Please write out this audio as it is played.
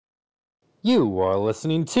You are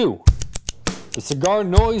listening to the Cigar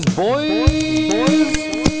Noise Boys.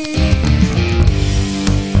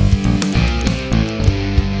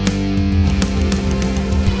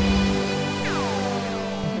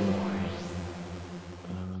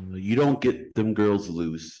 You don't get them girls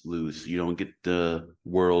loose. You don't get the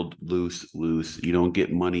world loose. You don't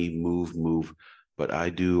get money move. But I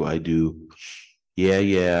do.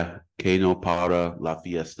 Yeah. Que no para la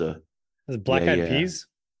fiesta. Is it Black Eyed Yeah. Peas?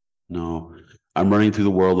 No. I'm running through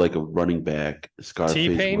the world like a running back. Scarface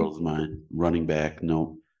T-Pain? world's mine. Running back.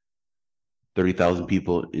 No. 30,000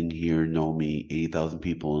 people in here know me. 80,000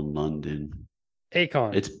 people in London.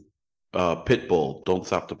 Akon. It's Pitbull. Don't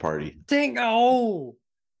stop the party. Dang! Oh,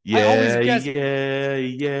 I always Yeah. guess.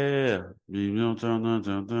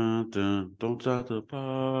 Don't stop the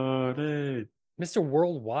party. Mr.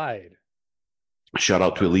 Worldwide. Shout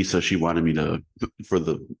out to Elisa. She wanted me to for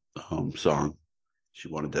the song. She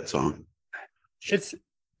wanted that song. It's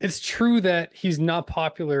true that he's not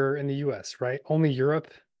popular in the U.S., right? Only Europe.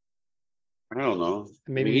 I don't know.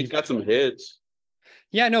 Maybe He's got some hits.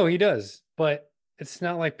 Yeah, no, he does, but it's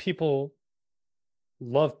not like people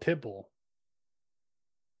love Pitbull.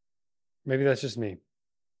 Maybe that's just me.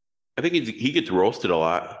 I think he gets roasted a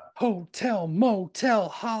lot. Hotel, motel,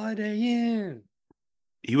 Holiday Inn.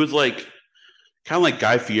 He was like kind of like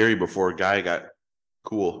Guy Fieri before Guy got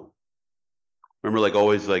cool. Remember, like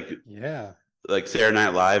always, like Saturday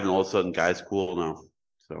Night Live, and all of a sudden, Guy's cool now.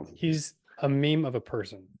 So he's a meme of a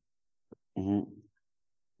person. Mm-hmm.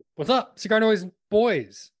 What's up, Cigar Noise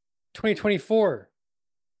Boys? 2024.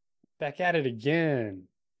 Back at it again.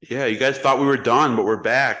 Yeah, you guys thought we were done, but we're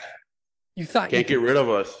back. You thought can't get rid of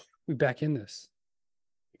us. We back in this.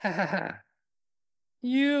 Ha ha ha.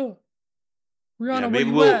 You. Rihanna, maybe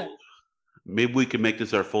where you at? Maybe we can make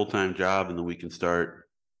this our full-time job, and then we can start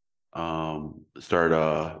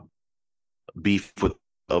beef with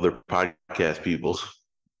other podcast people.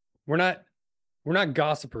 We're not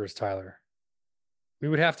gossipers, Tyler. We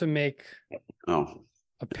would have to make a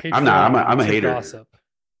Patreon. I'm not. I'm a hater. Gossip.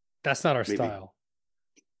 That's not our style.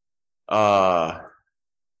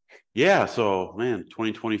 Yeah. So, man,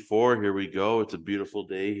 2024. Here we go. It's a beautiful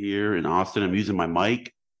day here in Austin. I'm using my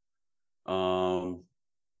mic.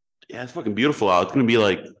 Yeah, it's fucking beautiful out. It's gonna be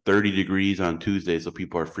like 30 degrees on Tuesday, so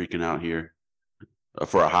people are freaking out here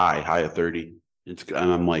for a high of 30.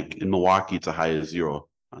 I'm like in Milwaukee, it's a high of 0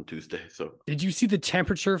 on Tuesday. So, did you see the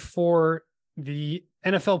temperature for the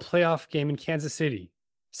NFL playoff game in Kansas City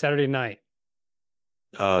Saturday night?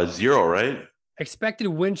 0, right? Expected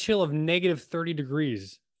wind chill of negative 30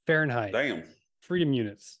 degrees Fahrenheit. Damn. Freedom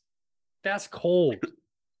units. That's cold.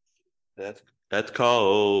 That's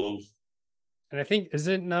cold. And I think,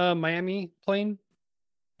 isn't Miami playing?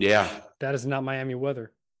 Yeah. That is not Miami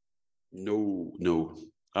weather. No.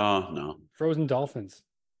 Frozen Dolphins.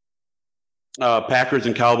 Packers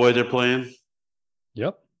and Cowboys are playing.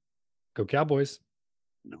 Yep. Go Cowboys.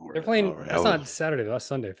 No, they're playing. Right. That's not Saturday. That's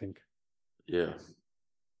Sunday, I think. Yeah.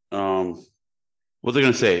 What's I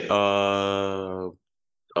gonna say?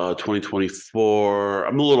 2024.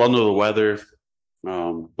 I'm a little under the weather,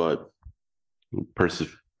 but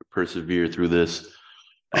persevere through this.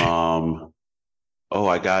 I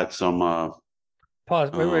got some.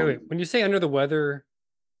 Pause. Wait. When you say under the weather,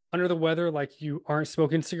 like you aren't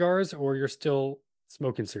smoking cigars, or you're still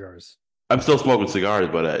smoking cigars? I'm still smoking cigars,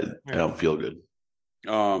 but I don't feel good.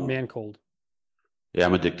 Man cold. Yeah,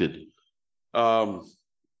 I'm addicted. What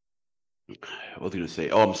was I gonna say?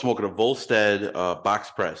 I'm smoking a Volstead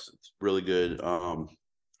box press. It's really good.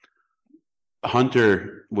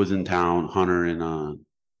 Hunter was in town. Hunter and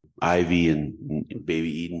Ivy and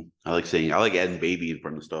Baby Eden. I like adding Baby in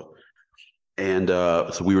front of stuff. And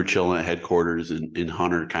so we were chilling at headquarters, and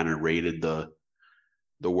Hunter kind of raided the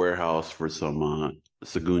warehouse for some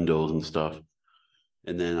segundos and stuff.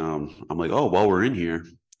 And then I'm like, oh, well, we're in here.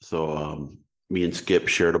 So me and Skip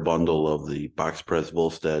shared a bundle of the box press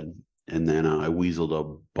Volstead. And then I weaseled a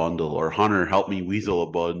bundle, or Hunter helped me weasel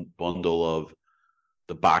a bundle of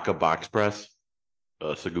the Baca box press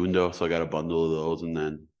segundo. So I got a bundle of those. And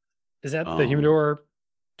then is that the Humidor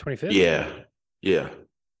 25th? Yeah.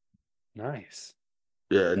 Nice.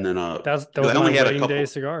 Yeah, and then that was my wedding day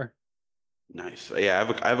cigar. Nice.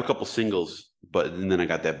 Yeah, I have a couple singles, and then I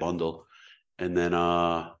got that bundle, and then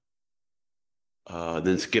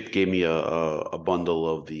Skip gave me a bundle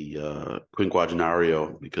of the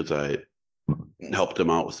Quinquagenario because I helped him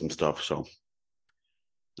out with some stuff. So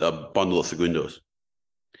a bundle of segundos.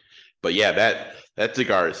 But yeah, that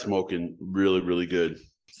cigar is smoking really, really good.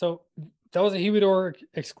 So that was a Humidor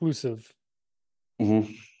exclusive.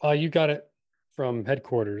 Mm-hmm. You got it from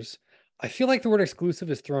headquarters. I feel like the word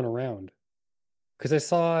exclusive is thrown around. because I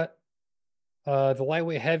saw the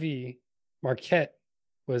lightweight heavy Marquette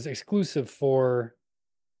was exclusive for,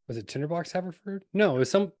 was it Tinderbox Haverford? No, it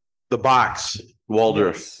was some. The box,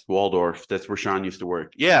 Yes, Waldorf. That's where Sean used to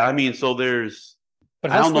work. Yeah, I mean, so there's,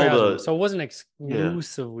 but I don't Hustler know has them, the, so it wasn't yeah.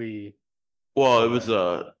 exclusively Well, for it was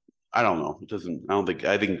them. I don't know. It doesn't. I don't think.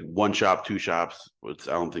 I think one shop, two shops. It's.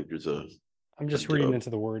 I don't think there's I'm a, just reading into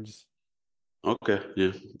the words. okay.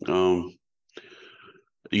 Yeah. Um.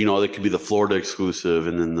 It could be the Florida exclusive,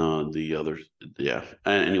 and then the other. Yeah.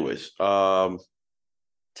 Anyways.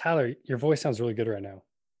 Tyler, your voice sounds really good right now.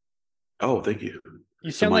 Oh, thank you. You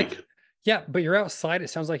It's the sound like, mic. yeah, but you're outside. It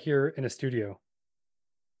sounds like you're in a studio.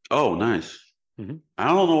 Oh, nice. Hmm. I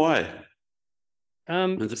don't know why.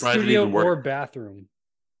 I'm surprised it Studio even or worked. bathroom.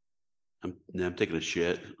 I'm taking a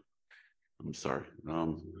shit. I'm sorry.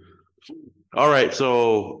 All right,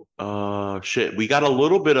 so shit, we got a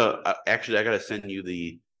little bit of actually I gotta send you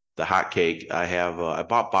the hot cake. I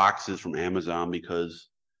bought boxes from Amazon because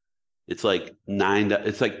it's like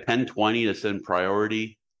it's like 10-20 to send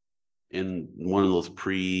priority in one of those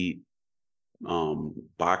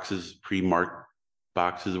boxes, pre-marked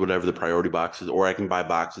boxes, whatever the priority boxes, or I can buy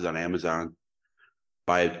boxes on Amazon,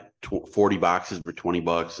 buy 40 boxes for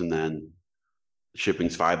 $20 and then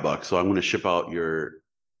shipping's $5. So I'm gonna ship out your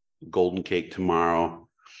golden cake tomorrow,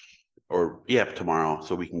 or yeah, tomorrow,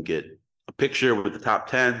 so we can get a picture with the top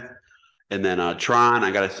 10. And then Tron,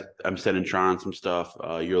 I'm sending Tron some stuff.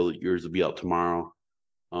 Yours will be out tomorrow.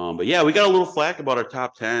 But yeah, we got a little flack about our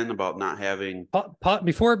top 10 about not having.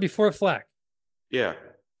 Before Flack. Yeah.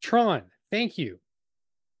 Tron, thank you.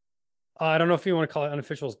 I don't know if you want to call it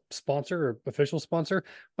unofficial sponsor or official sponsor.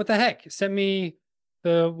 What the heck? Sent me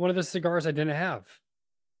the one of the cigars I didn't have.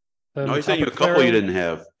 The No, he sent Matapa you a couple you Claro, didn't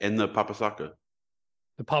have, and the Papasaka.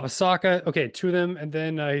 the Papasaka. Okay, two of them, and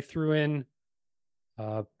then I threw in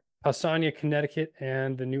uh Pausania, Connecticut,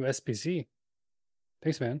 and the new SPC.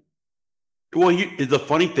 Thanks, man. Well, the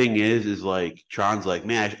funny thing is like Tron's like,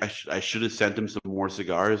 man, I should have sent him some more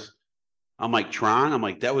cigars. I'm like, Tron, I'm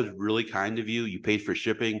like, that was really kind of you. You paid for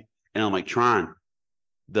shipping, and I'm like, Tron,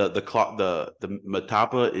 the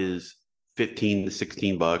Matapa is 15 to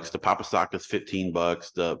 $16. The Papasaka is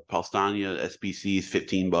 $15. The Paulstania SBC is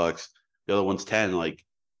 $15. The other one's 10. Like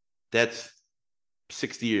that's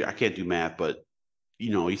 60. I can't do math, but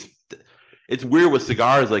he's. It's weird with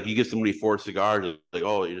cigars. Like you give somebody four cigars, like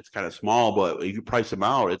oh, it's kind of small, but if you price them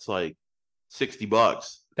out, it's like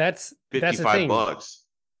 $60, That's the 55 thing. bucks.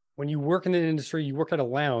 When you work in the industry, you work at a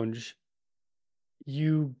lounge,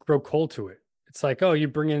 you grow cold to it. It's like, oh, you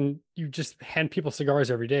just hand people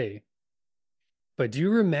cigars every day. But do you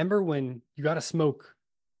remember when you got to smoke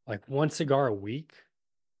like one cigar a week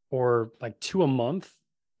or like two a month?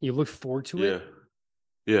 You look forward to Yeah, it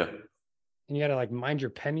yeah, and you got to like mind your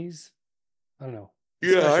pennies. I don't know.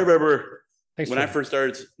 It's yeah. I special. remember Thanks, when I Tron. first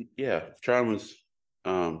started. Yeah, Tron was.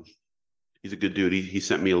 Um, he's a good dude. He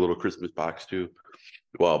sent me a little Christmas box too.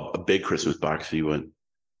 Well, a big Christmas box. He went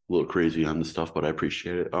a little crazy on the stuff, but I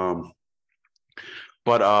appreciate it.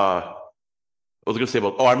 But I was gonna say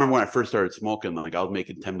about. Oh, I remember when I first started smoking. Like I was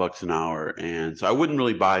making $10 an hour, and so I wouldn't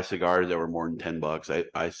really buy cigars that were more than $10.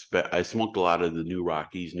 I smoked a lot of the new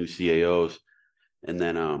Rockies, new CAOs, and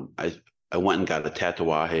then I went and got a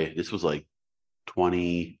Tatuaje. This was like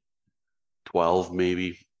 2012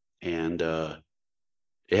 maybe, and it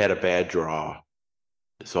had a bad draw.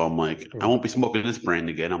 So I'm like, I Ooh. won't be smoking this brand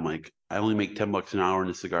again. I'm like, I only make $10 an hour, and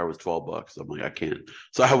the cigar was $12. I'm like, I can't.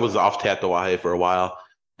 So I was off Tatuaje for a while.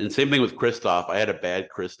 And same thing with Christoph. I had a bad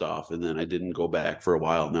Christoph, and then I didn't go back for a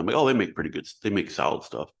while. And I'm like, oh, they make pretty good. They make solid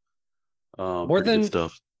stuff. More Pretty good than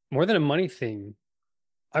stuff. more than a money thing.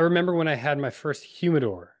 I remember when I had my first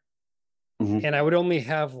humidor and Mm-hmm. I would only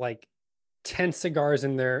have like 10 cigars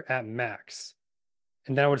in there at max.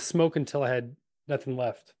 And then I would smoke until I had nothing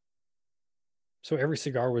left. So every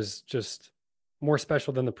cigar was just more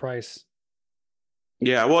special than the price.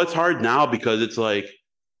 Yeah, well, it's hard now because it's like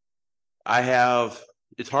I have.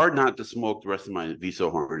 It's hard not to smoke the rest of my Viso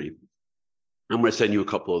Horny. I'm gonna send you a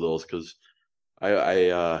couple of those because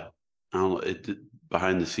I don't know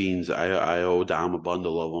behind the scenes I owe Dom a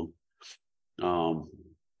bundle of them.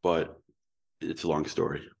 But it's a long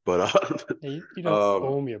story. But You don't um,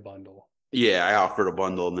 owe me a bundle. yeah, I offered a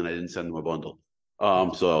bundle and then I didn't send him a bundle. So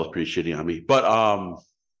that was pretty shitty on me. But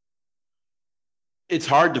it's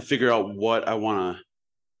hard to figure out what I want to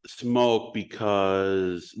smoke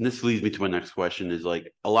because and this leads me to my next question is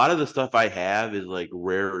like a lot of the stuff I have is like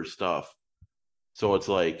rarer stuff. So it's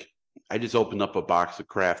like I just opened up a box of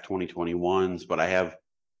craft 2021s, but I have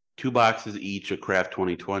two boxes each of craft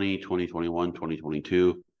 2020, 2021,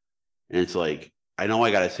 2022. And it's like I know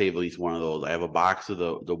I gotta save at least one of those. I have a box of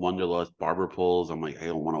the Wonderlust barber poles. I'm like, I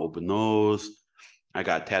don't want to open those. I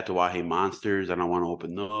got Tatuaje monsters. I don't want to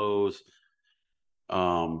open those.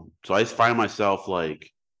 So I just find myself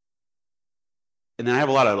like, and then I have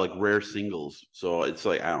a lot of like rare singles. So it's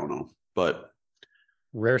like, I don't know, but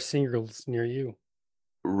Rare singles near you.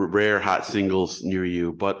 rare hot singles near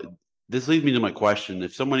you. But this leads me to my question: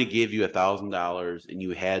 if somebody gave you $1,000 and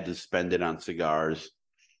you had to spend it on cigars,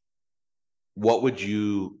 what would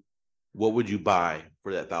you buy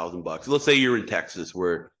for that $1,000? Let's say you're in Texas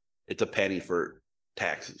where it's a penny for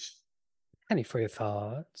taxes. Any for your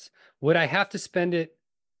thoughts? Would I have to spend it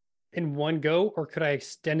in one go, or could I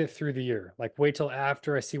extend it through the year? Like wait till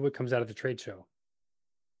after I see what comes out of the trade show.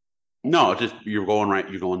 No, just you're going right.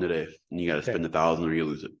 You're going today, and you got to Okay. spend 1,000 or you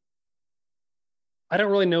lose it. I don't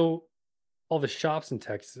really know all the shops in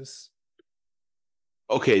Texas.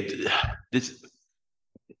 Okay, this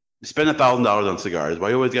spend $1,000 on cigars. Why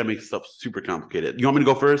you always got to make stuff super complicated? You want me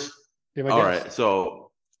to go first? Be my All guest. right. So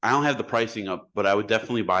I don't have the pricing up, but I would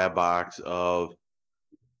definitely buy a box of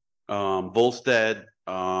Volstead,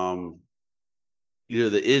 either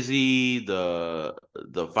the Izzy, the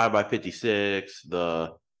 5x56,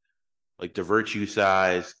 the like the Virtue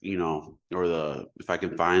size, or the if I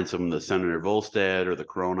can find some of the Senator Volstead or the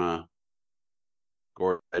Corona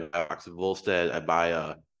or a box of Volstead, I buy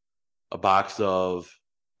a box of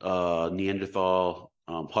Neanderthal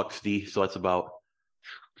Huxley. So that's about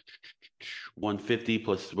 150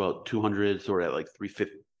 plus about 200, so we're at like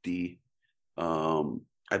 350.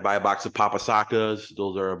 I buy a box of Papasakas.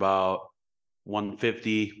 Those are about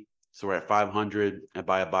 150, so we're at 500. I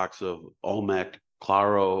buy a box of Olmec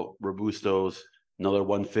Claro Robustos, another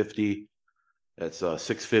 150. That's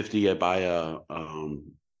 650. I buy a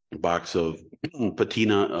box of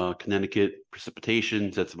Patina Connecticut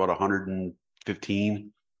Precipitations. That's about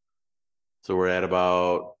 115. So we're at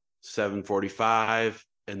about 745,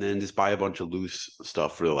 and then just buy a bunch of loose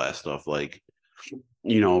stuff for the last stuff, like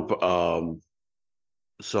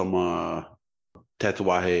some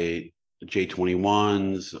Tatuaje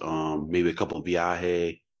J21s, maybe a couple of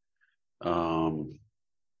Viaje,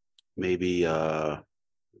 maybe a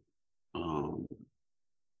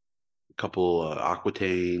couple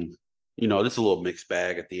Aquitaine. Just a little mixed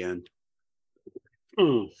bag at the end.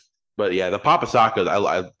 Mm. But yeah, the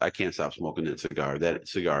Papasaka, I can't stop smoking that cigar. That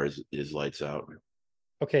cigar is lights out.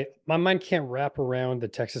 Okay, my mind can't wrap around the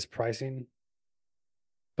Texas pricing,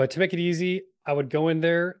 but to make it easy, I would go in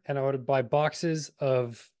there and I would buy boxes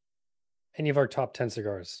of any of our top 10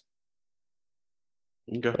 cigars.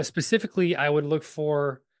 Okay. But specifically, I would look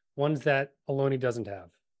for ones that Aloni doesn't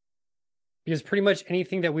have. Because pretty much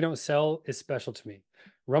anything that we don't sell is special to me.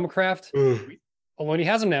 Rumcraft, Aloni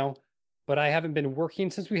has them now, but I haven't been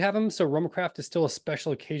working since we have them. So Rumcraft is still a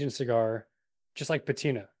special occasion cigar, just like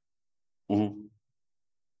Patina. Mm-hmm.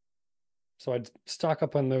 So I'd stock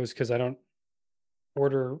up on those because I don't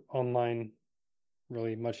order online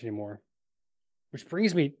really much anymore. Which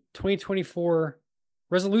brings me 2024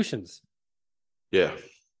 resolutions. Yeah.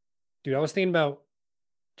 Dude, I was thinking about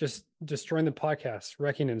just destroying the podcast,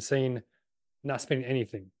 wrecking and saying not spending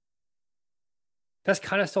anything. That's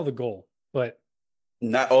kind of still the goal, but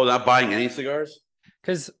Not buying any cigars?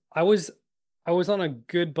 because I was on a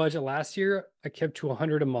good budget last year. I kept to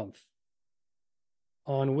 100 a month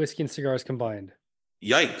on whiskey and cigars combined.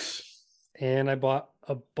 Yikes. And I bought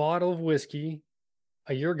a bottle of whiskey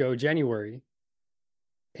a year ago, January,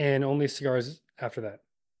 and only cigars after that.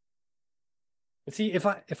 But see, if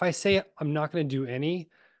I say I'm not going to do any,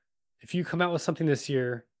 if you come out with something this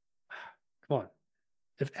year, come on.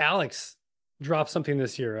 If Alex drops something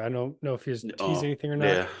this year, I don't know if he's teased Oh, anything or not.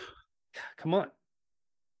 yeah. Come on.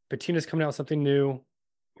 Patina's coming out with something new.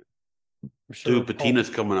 I'm sure Dude, Paul. Patina's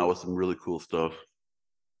coming out with some really cool stuff.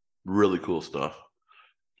 Really cool stuff.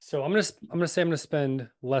 So I'm gonna spend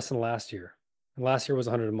less than last year. And last year was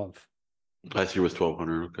 100 a month. Last year was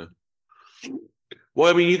 1,200. Okay. Well,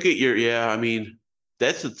 I mean, you get I mean,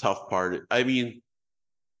 that's the tough part. I mean,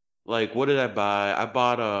 like, what did I buy? I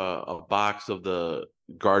bought a box of the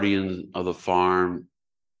Guardians of the Farm.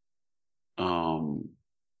 Um,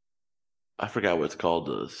 I forgot what it's called.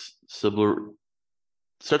 The Sibler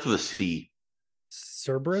starts with a C.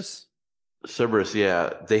 Cerberus? Cerberus, yeah.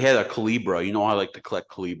 They had a Calibra. I like to collect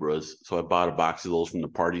Calibras, so I bought a box of those from the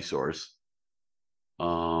Party Source,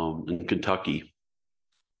 in Kentucky.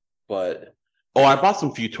 But I bought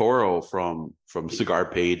some Futuro from Cigar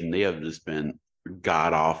Paid, and they have just been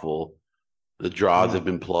god awful. The draws have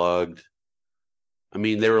been plugged. I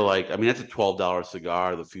mean, they were like, that's a $12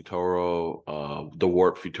 cigar. The Futuro, the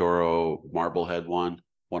Warp Futuro Marblehead one,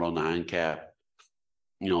 109 cap.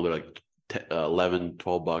 They're like 11,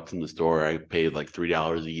 $12 in the store. I paid like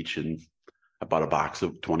 $3 each, and I bought a box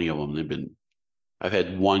of 20 of them. I've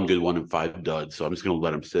had one good one and 5 duds, so I'm just gonna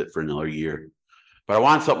let them sit for another year. But I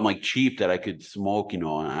want something like cheap that I could smoke, and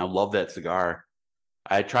I love that cigar.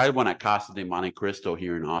 I tried one at Casa de Monte Cristo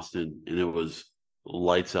here in Austin, and it was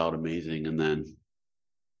lights out amazing. And then,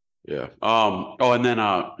 yeah. Oh, and then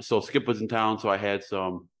so Skip was in town, so I had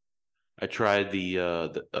some. I tried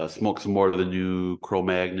smoked some more of the new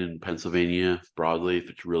Cro-Magnon Pennsylvania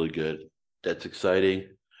broadleaf. It's really good. That's exciting.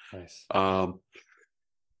 Nice. I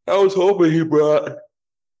was hoping he brought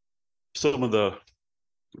some of the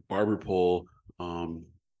barber pole,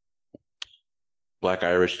 Black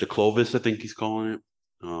Irish, the Clovis, I think he's calling it.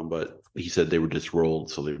 But he said they were just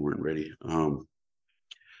rolled, so they weren't ready.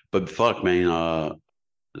 But fuck, man,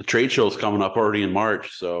 the trade show's coming up already in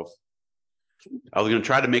March, so I was gonna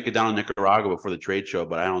try to make it down to Nicaragua before the trade show,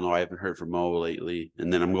 but I don't know. I haven't heard from Mo lately,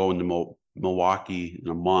 and then I'm going to Milwaukee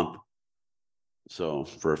in a month, so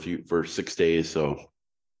for 6 days. So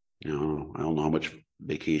I don't know how much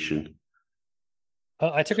vacation.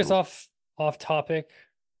 I took us off topic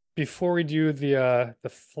before we do the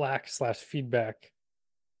flack/feedback.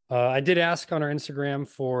 I did ask on our Instagram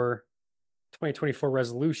for 2024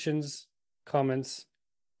 resolutions, comments,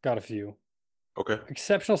 got a few. Okay.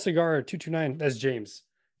 Exceptional cigar 229. That's James.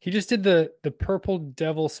 He just did the purple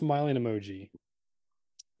devil smiling emoji.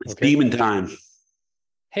 It's demon time.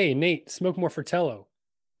 Hey Nate, smoke more Fratello,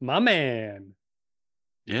 my man.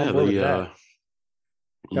 Yeah, the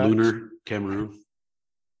Lunar Cameroon.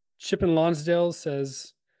 Chip in Lonsdale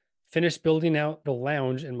says, finished building out the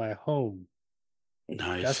lounge in my home.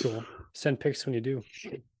 Nice. That's cool. Send pics when you do.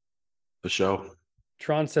 For sure.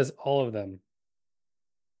 Tron says all of them.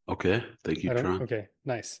 Okay. Thank you, Tron. Okay,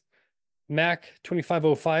 nice. Mac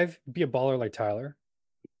 2505, be a baller like Tyler.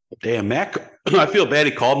 Damn, Mac. I feel bad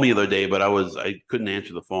he called me the other day, but I couldn't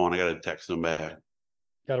answer the phone. I got to text him back.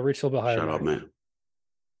 Got to reach a little bit higher. Shout out, man.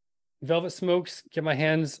 Velvet Smokes, get my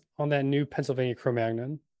hands on that new Pennsylvania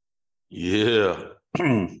Cro-Magnon. Yeah.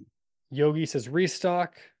 Yogi says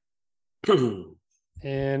restock.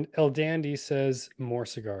 And El Dandy says more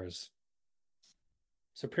cigars.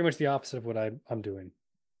 So pretty much the opposite of what I'm doing.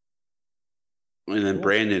 And then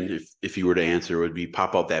Brandon, if you were to answer, would be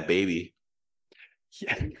pop out that baby.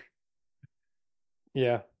 Yeah.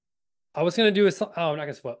 Yeah. I was going to do a song. Oh, I'm not going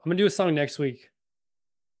to spoil. I'm going to do a song next week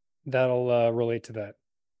that'll relate to that.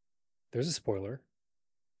 There's a spoiler.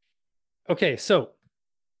 Okay, so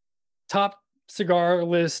top cigar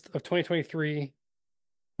list of 2023.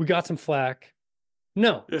 We got some flack.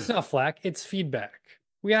 No, It's not flack. It's feedback.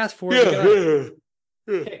 We asked for it.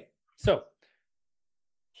 Okay, so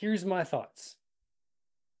here's my thoughts.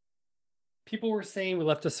 People were saying we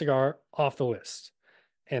left a cigar off the list.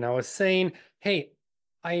 And I was saying, hey,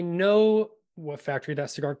 I know what factory that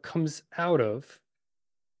cigar comes out of.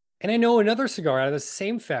 And I know another cigar out of the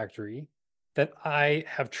same factory that I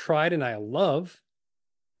have tried and I love.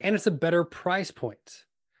 And it's a better price point.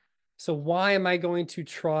 So why am I going to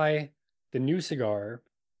try the new cigar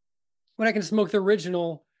when I can smoke the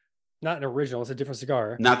original? Not an original, it's a different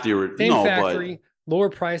cigar. Not the original. Same factory, lower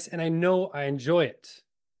price, and I know I enjoy it.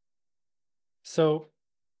 So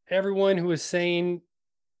everyone who is saying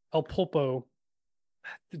El Pulpo,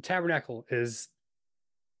 the Tabernacle is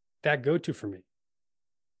that go-to for me.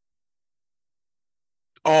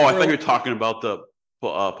 Oh, I thought you were talking about the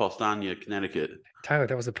Paulstania, Connecticut. Tyler,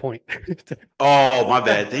 that was the point. Oh, my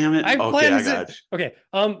bad. Damn it. I got you. Okay.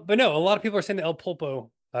 But no, a lot of people are saying the El Pulpo.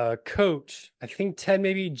 Coach, I think Ted,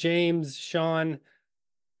 maybe James, Sean,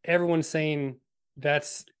 everyone's saying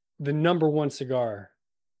that's the number one cigar.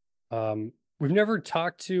 We've never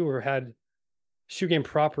talked to or had Shoe Game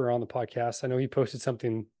Proper on the podcast. I know he posted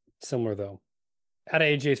something similar though at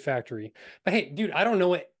AJ's factory. But hey, dude, I don't know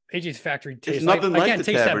what AJ's factory tastes like. I can't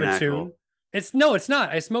taste that Batoon. It's not.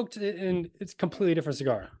 I smoked it and it's a completely different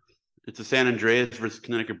cigar. It's a San Andreas versus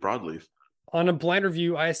Connecticut broadleaf. On a blind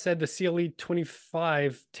review, I said the CLE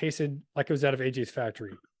 25 tasted like it was out of AJ's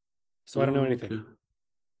factory. So I don't know anything. Okay.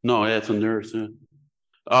 No, yeah, it's a nurse. Yeah.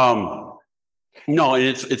 No, and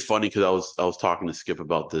it's funny because I was talking to Skip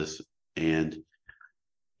about this, and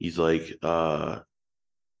he's like,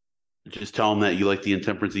 just tell him that you like the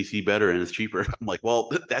Intemperance EC better and it's cheaper. I'm like, well,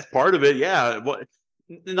 that's part of it. Yeah. What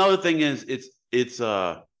another thing is it's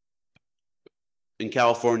in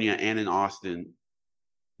California and in Austin,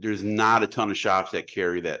 there's not a ton of shops that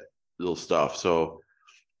carry that little stuff. So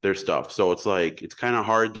their stuff. So it's like it's kind of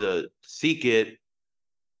hard to seek it.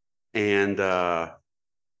 And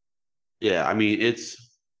yeah, I mean it's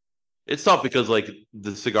tough because like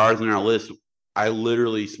the cigars in our list, I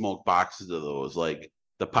literally smoke boxes of those. Like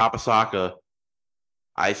The Papasaka,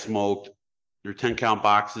 I smoked. They're 10 count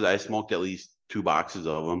boxes. I smoked at least 2 boxes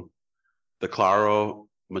of them. The Claro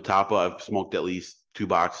Matapa, I've smoked at least 2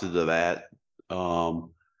 boxes of that.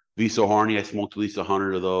 Viso Horny, I smoked at least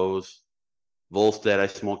 100 of those. Volstead, I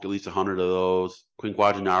smoked at least 100 of those.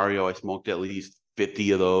 Quinquagenario, I smoked at least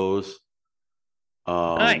 50 of those.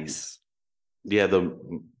 Nice. Yeah,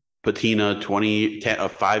 the Patina 10, a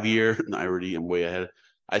 5 year. I already am way ahead.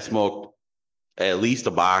 I smoked at least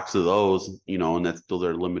a box of those, and that's still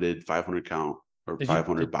their limited 500 count or Did you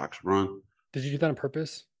 500 box run. did you do that on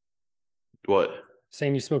purpose? What?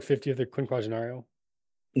 Saying you smoked 50 of the Quinquagenario?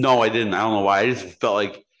 No, I didn't. I don't know why. I just Oh. felt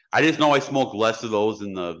like I just know I smoked less of those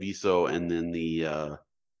in the Viso and then the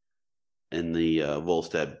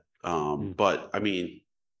Volstead. Hmm. But I mean,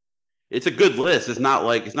 it's a good list. It's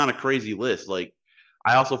not a crazy list. Like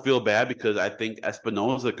I also feel bad because I think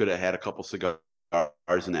Espinosa could have had a couple cigars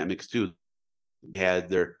in that mix too. They had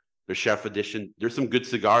their chef edition. There's some good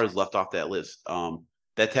cigars left off that list.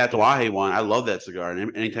 That Tatuaje one, I love that cigar,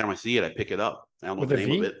 and anytime I see it, I pick it up. I don't know With the a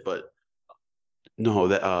name of V? it, but no,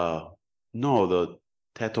 no, the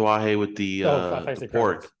Tatuaje with Oh, I thought you the said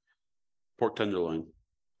Crown Heads. pork tenderloin.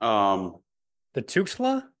 Um, The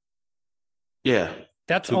Tuxtla? yeah,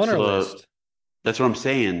 That's on our Tuxla. list. That's what I'm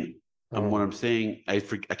saying. What Oh. I'm saying, I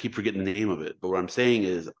keep forgetting the name of it, but what I'm saying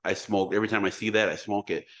is, I smoke every time I see that. I smoke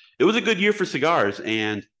it. It was a good year for cigars,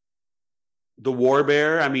 and the War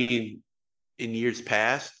Bear. I mean, in years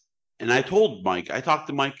past, and I told Mike. I talked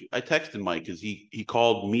to Mike. I texted Mike because he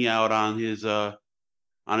called me out on his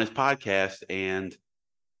podcast, and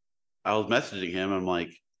I was messaging him. I'm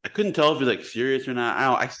like, I couldn't tell if he's like serious or not.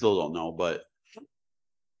 I still don't know, but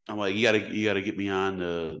I'm like, you gotta get me on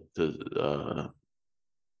to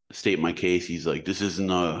state my case. He's like, this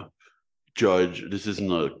isn't a judge. This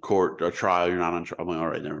isn't a court or trial. You're not on trial. I'm like, all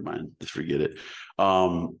right, never mind. Just forget it.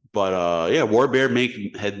 But yeah, War Bear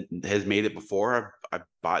has made it before. I've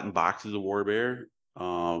bought in boxes of War Bear.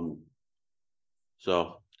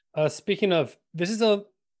 So Speaking of,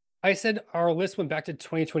 I said our list went back to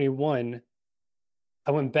 2021.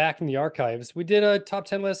 I went back in the archives. We did a top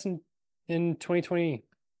 10 list in 2020,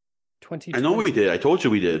 I know we 2020. did. I told you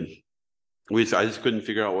we did. I just couldn't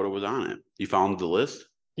figure out what it was on it. You found the list?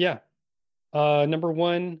 Yeah. Number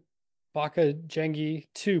one, Baca Jangi.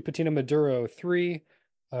 Two, Patina Maduro. Three,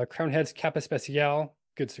 Crown Heads Capa Especial.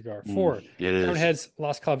 Good cigar. Four, It Crown is. Heads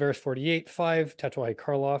Las Calaveras 48. Five, Tatuaje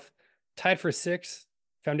Karloff. Tied for six,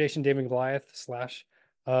 Foundation David Goliath slash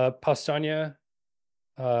Paustania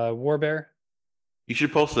Warbear. You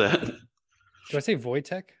should post that. Do I say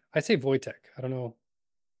Wojtek? I say Wojtek. I don't know.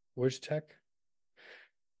 Wojtek.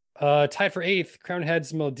 Tied for eighth, Crown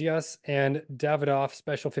Heads Meldias and Davidoff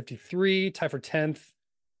Special 53. Tied for 10th,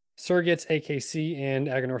 Surrogates AKC and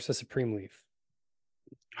Aganorsa Supreme Leaf.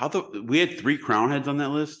 We had 3 crown heads on that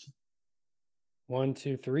list. 1,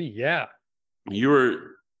 2, 3. Yeah. You were.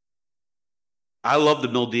 I love the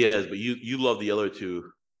Mil Diaz, but you love the other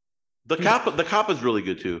two. The cop is really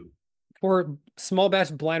good too. For small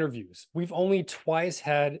batch blind reviews, we've only twice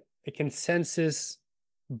had a consensus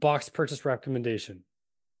box purchase recommendation.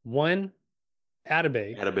 One,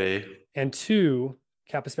 Atabay, Atabay. and two,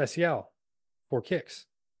 Capa Especial, 4 kicks.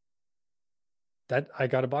 That I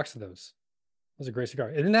got a box of those. It was a great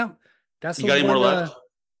cigar. Isn't that's You the got any more one, left?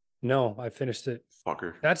 no, I finished it.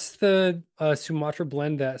 Fucker. That's the Sumatra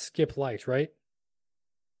blend that Skip liked, right?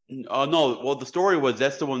 Oh no. Well, the story was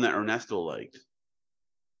that's the one that Ernesto liked.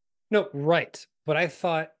 No, right. But I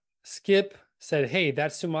thought Skip said, hey,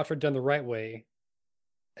 that's Sumatra done the right way.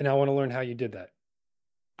 And I want to learn how you did that.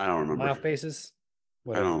 I don't remember. My off basis?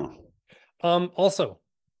 Whatever. I don't know. Also,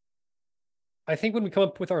 I think when we come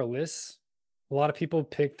up with our lists, a lot of people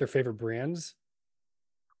pick their favorite brands.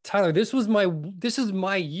 Tyler, this is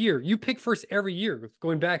my year. You pick first every year,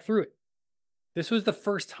 going back through it. This was the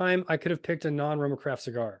first time I could have picked a non-Roma Craft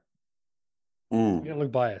cigar. You don't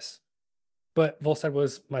look biased. But Volstead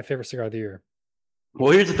was my favorite cigar of the year.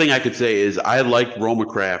 Well, here's the thing I could say is I liked Roma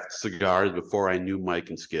Craft cigars before I knew Mike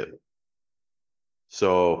and Skip.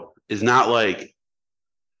 So it's not like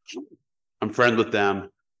I'm friends with them.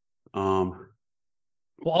 Well,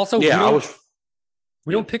 also, yeah,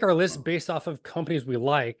 we don't pick our list based off of companies we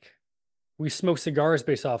like. We smoke cigars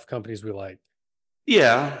based off companies we like.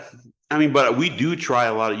 Yeah. I mean, but we do try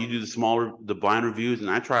a lot of, you do the blind reviews, and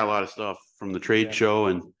I try a lot of stuff from the trade show,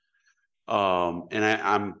 and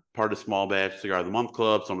I'm part of Small Batch Cigar of the Month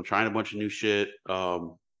Club, so I'm trying a bunch of new shit.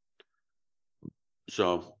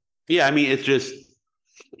 So yeah, I mean,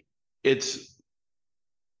 we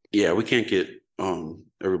can't get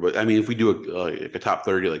everybody. I mean, if we do like a top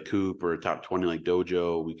 30 like Coop or a top 20 like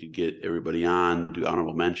Dojo, we could get everybody on, do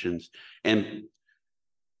honorable mentions, and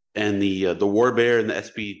the War Bear and the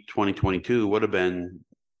SB 2022 would have been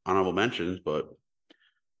honorable mentions, but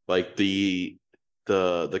like the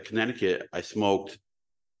Connecticut, I smoked.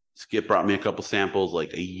 Skip brought me a couple samples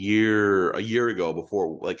like a year ago,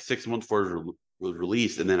 before, like 6 months before it was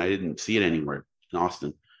released, and then I didn't see it anywhere in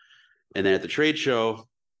Austin. And then at the trade show,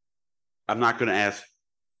 I'm not going to ask.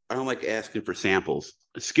 I don't like asking for samples.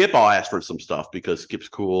 Skip, I'll ask for some stuff because Skip's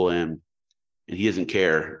cool and he doesn't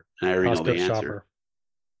care, and I already know the Prospect answer. shopper.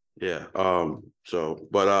 Yeah. So,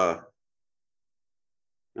 but I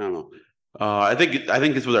don't know. I think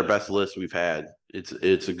this was our best list we've had.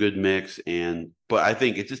 It's a good mix, but I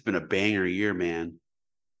think it's just been a banger year, man.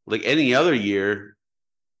 Like any other year,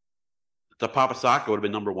 the Papasaka would have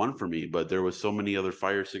been number one for me, but there was so many other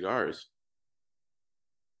fire cigars.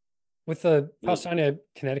 With the Pausania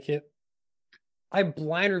Connecticut, I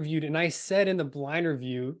blind reviewed and I said in the blind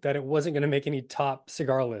review that it wasn't going to make any top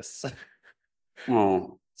cigar lists.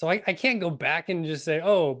 Oh, So I can't go back and just say,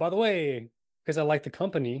 oh, by the way, because I like the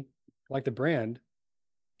company, I like the brand.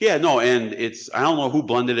 yeah, no, and I don't know who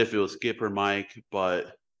blended it, if it was Skip or Mike,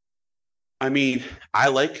 but I mean, I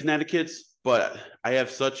like Connecticut's, but I have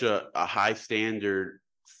such a high standard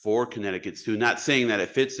for Connecticut's too. Not saying that it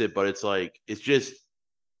fits it, but it's just,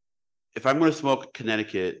 if I'm going to smoke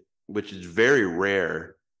Connecticut, which is very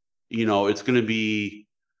rare, it's going to be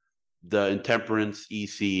the Intemperance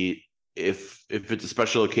EC. If it's a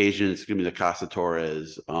special occasion, it's going to be the Casa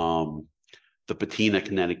Torres, the Patina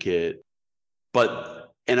Connecticut. But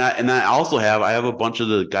I also have a bunch of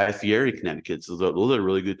the Guy Fieri Connecticut's. So those are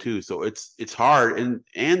really good too. So it's hard,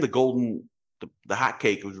 and the golden the hot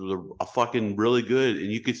cake was a fucking really good,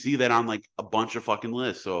 and you could see that on like a bunch of fucking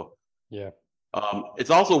lists. So Yeah.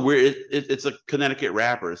 it's also weird. It's a Connecticut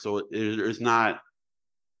wrapper, so it's not.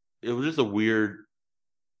 It was just a weird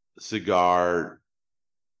cigar.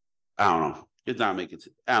 I don't know. It's not making.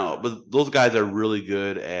 I don't know. But those guys are really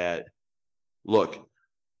good at. Look,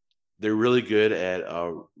 they're really good at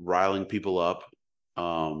riling people up,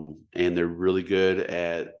 and they're really good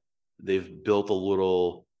at. They've built a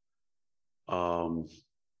little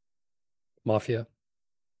Mafia.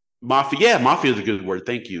 mafia. Yeah, mafia is a good word.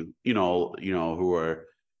 Thank you. Who are,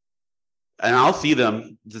 and I'll see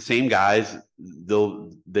them, the same guys.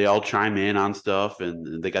 They all chime in on stuff,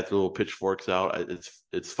 and they got the little pitchforks out.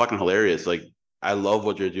 It's fucking hilarious. Like, I love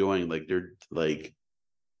what they're doing.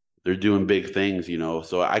 They're doing big things,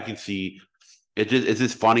 So I can see it's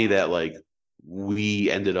just funny that like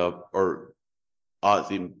we ended up, or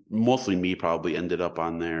mostly me probably ended up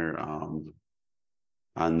on their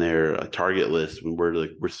target list when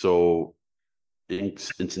we're so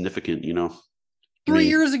insignificant, I 3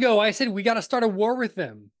 years ago, I said we got to start a war with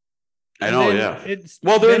them. I And know, then yeah. it's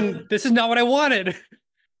Well, then this is not what I wanted.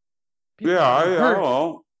 People yeah, I getting don't hurt.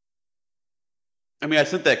 know. I mean, I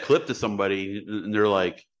sent that clip to somebody, and they're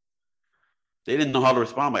like, they didn't know how to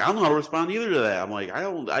respond. I'm like, I don't know how to respond either to that. I'm like, I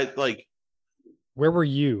like. Where were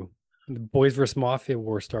you? The Boys vs. Mafia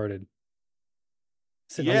war started.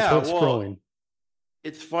 Sitting on the Yeah, toilet well, scrolling.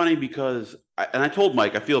 it's funny because, I told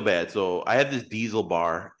Mike, I feel bad. So I had this Diesel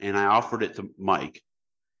bar, and I offered it to Mike.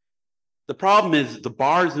 The problem is the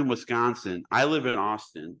bar's in Wisconsin. I live in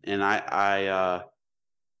Austin, and I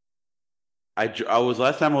was,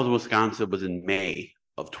 last time I was in Wisconsin was in May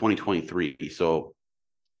of 2023, so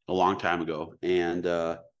a long time ago. And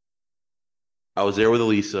I was there with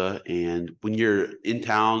Elisa, and when you're in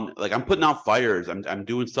town, like, I'm putting out fires, I'm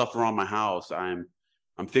doing stuff around my house, I'm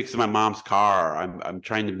fixing my mom's car, I'm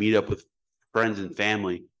trying to meet up with friends and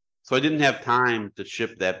family. So I didn't have time to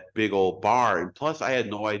ship that big old bar, and plus I had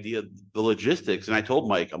no idea the logistics. And I told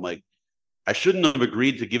Mike, I'm like, I shouldn't have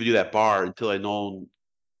agreed to give you that bar until I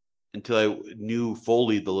knew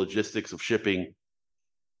fully the logistics of shipping,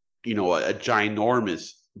 a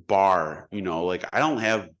ginormous bar. Like, I don't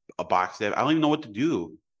have a box that I don't even know what to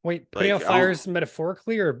do. Wait, putting Like, out I don't, fires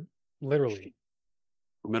metaphorically or literally?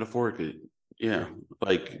 metaphorically, yeah,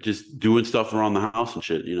 like just doing stuff around the house and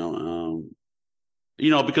shit.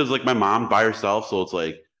 Because like my mom by herself, so it's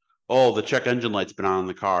like, oh, the check engine light's been on in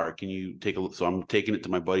the car. Can you take a look? So I'm taking it to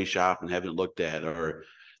my buddy's shop and having it looked at, or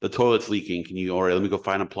the toilet's leaking. All right, let me go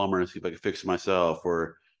find a plumber and see if I can fix it myself,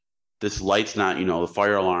 or this light's not, the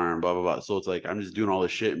fire alarm, blah, blah, blah. So it's like, I'm just doing all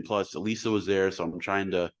this shit. And plus Elisa was there. So I'm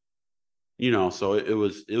trying to, so it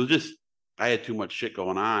was just, I had too much shit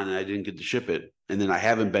going on, and I didn't get to ship it. And then I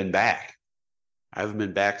haven't been back. I haven't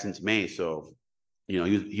been back since May. So, he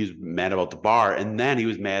was mad about the bar. And then he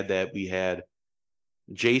was mad that we had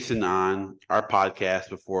Jason on our podcast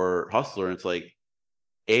before Hustler. And it's like,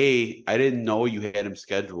 A, I didn't know you had him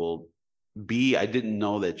scheduled. B, I didn't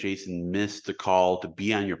know that Jason missed the call to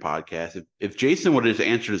be on your podcast. If Jason would have just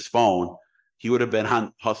answered his phone, he would have been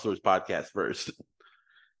on Hustler's podcast first.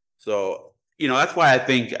 So, that's why I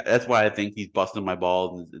think he's busting my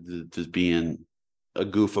balls and just being a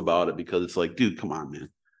goof about it, because it's like, dude, come on,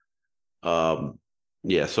 man.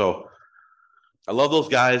 Yeah, so I love those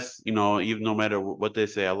guys, even no matter what they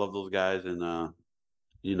say, I love those guys. And I'm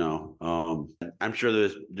sure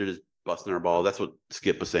they're just busting our balls. That's what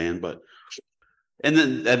Skip was saying. And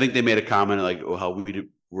then I think they made a comment like, "Oh, how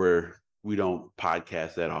we don't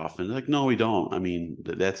podcast that often." Like, no, we don't. I mean,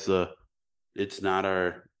 it's not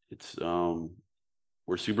our.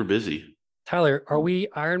 We're super busy. Tyler, are we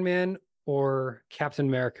Iron Man or Captain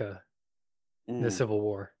America in the Mm. Civil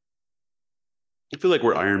War? I feel like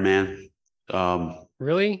we're Iron Man.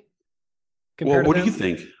 Really? Well, Compared to what do you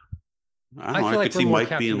them? think? I don't I know. I feel could like we're see more Mike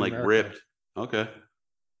being Captain like America. ripped. Okay.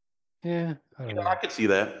 Yeah, I don't Yeah, I know. could see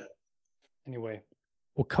that. Anyway,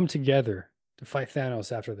 we'll come together to fight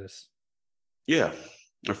Thanos after this. Yeah.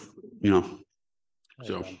 Or, you know, Oh,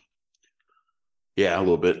 so God. yeah, a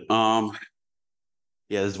little bit. Yeah,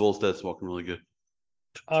 this Volstead's smoking really good.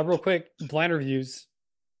 Real quick, blind reviews.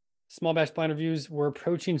 Small batch blind reviews. We're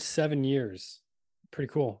approaching 7 years.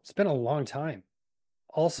 Pretty cool. It's been a long time.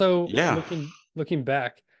 Also, Yeah. looking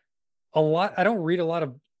back, a lot. I don't read a lot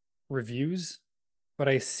of reviews, but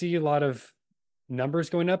I see a lot of numbers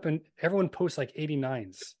going up, and everyone posts like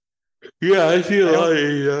 89s. Yeah, I see a I lot don't.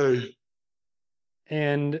 of AI.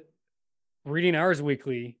 And reading ours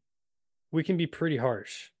weekly, we can be pretty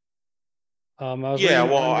harsh. I was Yeah,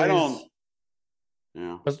 reading well, I don't. Andre's.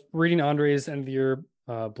 Yeah. I was reading Andre's end of the year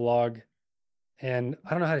blog, and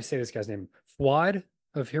I don't know how to say this guy's name. Fuad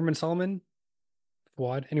of Herman Solomon.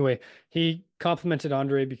 Fuad. Anyway, he complimented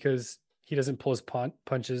Andre because he doesn't pull his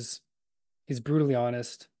punches. He's brutally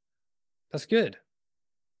honest. That's good.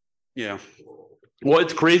 Yeah. Well,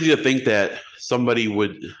 it's crazy to think that somebody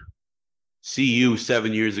would see you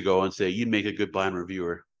 7 years ago and say you'd make a good blind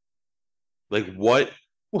reviewer. Like, What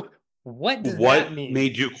does that what mean?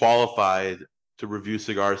 made you qualified to review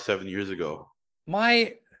cigars 7 years ago?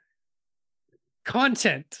 My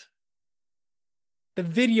content, the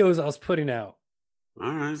videos I was putting out,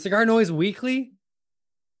 All right. Cigar Noise Weekly,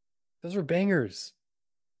 those were bangers.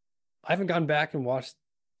 I haven't gone back and watched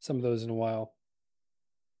some of those in a while.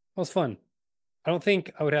 That was fun. I don't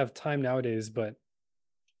think I would have time nowadays, but it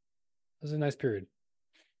was a nice period.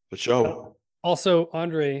 For sure. Also,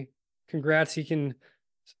 Andre, congrats. He can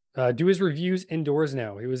do his reviews indoors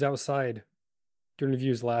now. He was outside doing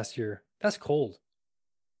reviews last year. That's cold.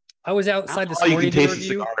 I was I don't outside know this how you morning can doing a taste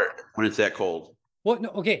a review. cigar when it's that cold. What? No,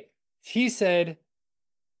 okay. He said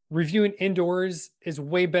reviewing indoors is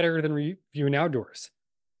way better than reviewing outdoors.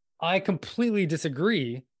 I completely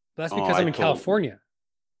disagree. But that's Oh, because I I'm in told. California.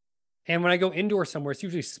 And when I go indoor somewhere, it's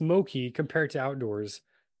usually smoky compared to outdoors,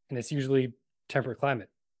 and it's usually temperate climate.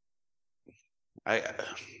 I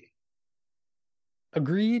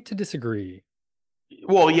Agree to disagree.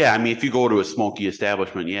 Well, yeah. I mean, if you go to a smoky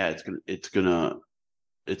establishment, yeah, it's gonna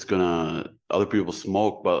other people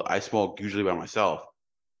smoke, but I smoke usually by myself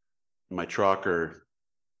in my truck, or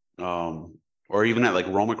even at like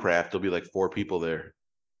Roma Craft, there'll be like four people there,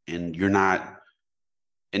 and you're not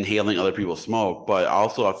inhaling other people's smoke. But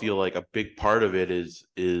also, I feel like a big part of it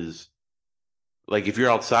is like if you're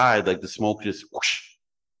outside, like the smoke just whoosh,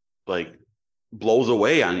 like blows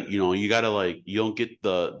away on you gotta like you don't get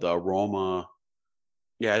the aroma.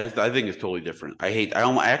 Yeah, I think it's totally different. I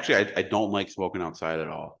don't actually I don't like smoking outside at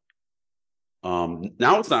all.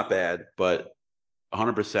 Now it's not bad, but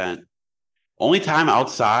 100%. Only time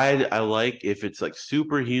outside I like if it's like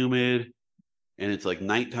super humid and it's like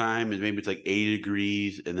nighttime and maybe it's like 80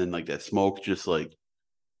 degrees and then like that smoke just like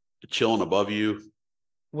chilling above you.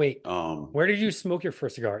 Wait, Um, where did you smoke your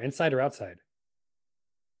first cigar? Inside or outside?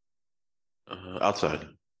 Outside.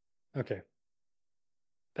 Okay.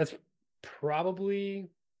 That's probably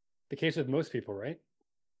the case with most people, right?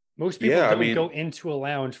 Most people Yeah, I don't go mean, into a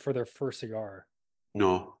lounge for their first cigar.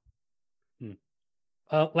 no. Hmm.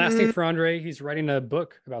 Last thing for Andre, he's writing a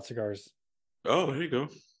book about cigars. Oh, there you go.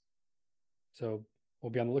 So we'll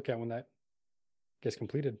be on the lookout when that gets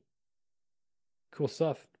completed. Cool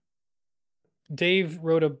stuff. Dave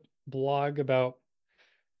wrote a blog about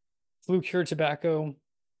flue cured tobacco,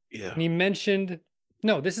 Yeah. and he mentioned,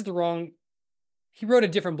 no, this is the wrong. He wrote a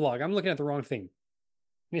different blog. I'm looking at the wrong thing. And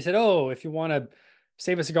he said, oh, if you want to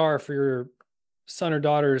save a cigar for your son or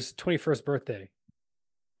daughter's 21st birthday,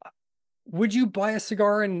 would you buy a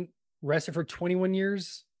cigar and rest it for 21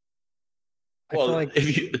 years? I feel Well, like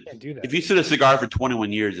if you you can't do if that. you sit a cigar for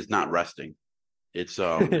 21 years, it's not resting. It's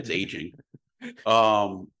aging.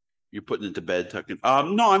 Um, you're putting it to bed, tucking.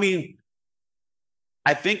 No, I mean,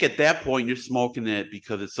 I think at that point you're smoking it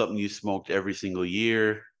because it's something you smoked every single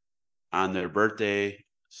year on their birthday.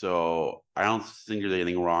 So I don't think there's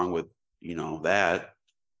anything wrong with that.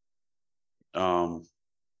 Um,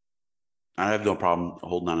 I have no problem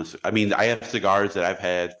holding on. I mean, I have cigars that I've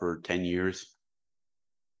had for 10 years.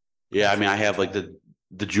 Yeah, I That's a mean, I long have like time.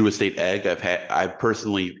 the Jew Estate egg. I've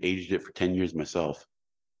personally aged it for 10 years myself.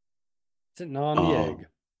 Sitting on the Um, egg.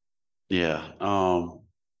 yeah. Oh,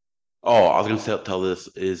 I was gonna tell this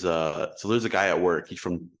is so there's a guy at work. He's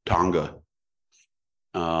from Tonga.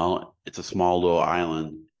 It's a small little island,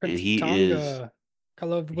 and Prince of Tonga. I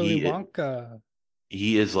loved Willy he Wonka.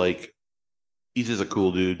 he is like he's just a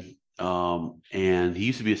cool dude. And he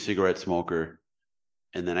used to be a cigarette smoker,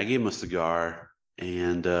 and then I gave him a cigar,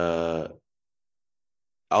 and I'll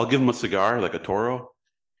give him a cigar like a Toro.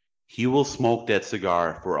 He will smoke that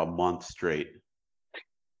cigar for a month straight.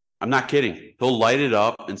 I'm not kidding. He'll light it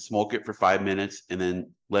up and smoke it for 5 minutes, and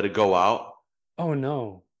then let it go out, Oh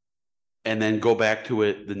no. and then go back to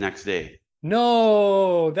it the next day.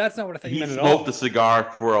 No, that's not what I thought you He meant at smoked the all.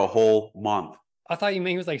 cigar for a whole month. I thought you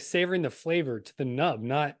meant he was like savoring the flavor to the nub,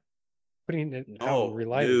 not putting it out and No,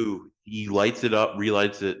 relighting. no. He lights it up,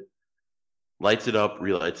 relights it, lights it up,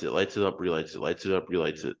 relights it, lights it up, relights it, lights it up,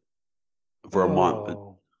 relights it for a month.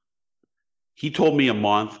 Oh, He told me a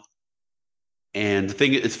month, and the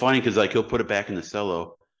thing is funny because like he'll put it back in the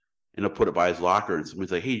cello and he'll put it by his locker, and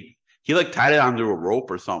somebody's like, "Hey," he like tied it onto a rope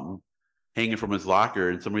or something, hanging from his locker,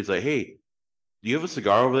 and somebody's like, "Hey, do you have a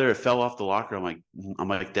cigar over there? It fell off the locker." I'm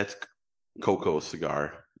like, that's Coco's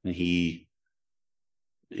cigar, and he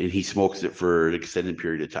smokes it for an extended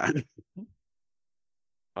period of time.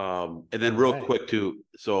 And all then real right. quick too,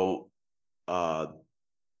 so uh,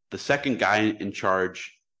 the second guy in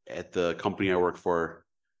charge at the company I work for,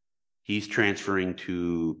 he's transferring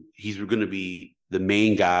to. He's going to be the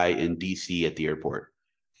main guy in DC at the airport,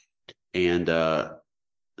 and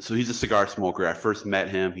so he's a cigar smoker. I first met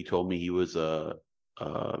him. He told me he was a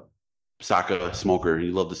Saka smoker. He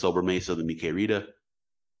loved the Sober Mesa, the Mike Rita.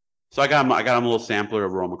 So I got him a little sampler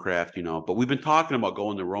of Roma Craft, But we've been talking about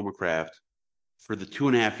going to Roma Craft for the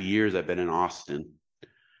 2.5 years I've been in Austin.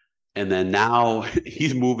 And then now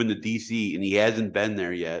he's moving to DC and he hasn't been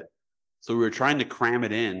there yet. So we were trying to cram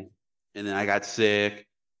it in. And then I got sick.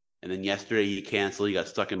 And then yesterday he canceled. He got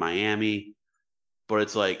stuck in Miami. But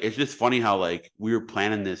it's like, it's just funny how like we were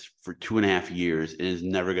planning this for 2.5 years and it's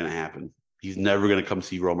never going to happen. He's never going to come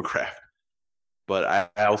see Roma Craft.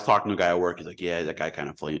 But I was talking to a guy at work. He's like, yeah, that guy kind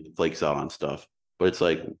of flakes out on stuff. But it's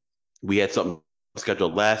like, we had something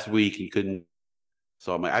scheduled last week. He couldn't.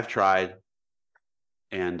 So I'm like, I've tried.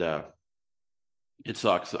 And it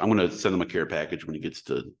sucks. I'm gonna send him a care package when he gets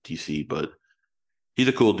to DC, but he's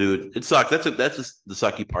a cool dude. It sucks. That's just the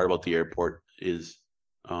sucky part about the airport is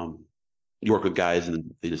um you work with guys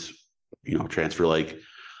and they just transfer. Like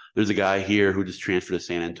there's a guy here who just transferred to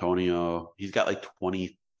San Antonio. He's got like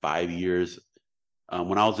 25 years.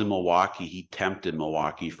 When I was in Milwaukee, he temped in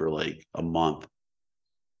Milwaukee for like a month,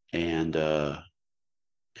 and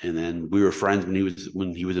then we were friends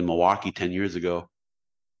when he was in Milwaukee 10 years ago.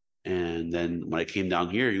 And then when I came down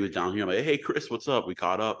here, he was down here. I'm like, hey, Chris, what's up? We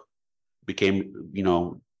caught up, became,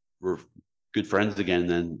 we're good friends again. And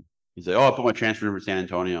then he's like, oh, I put my transfer in for San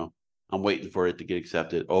Antonio. I'm waiting for it to get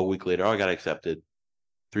accepted. Oh, a week later, oh, I got accepted.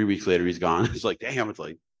 3 weeks later, he's gone. It's like, damn, it's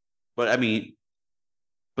like, but I mean,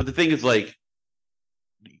 but the thing is, like,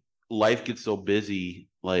 life gets so busy.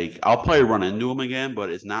 Like, I'll probably run into him again, but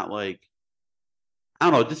it's not like, I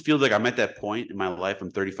don't know. It just feels like I'm at that point in my life.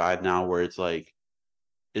 I'm 35 now where it's like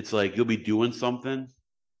you'll be doing something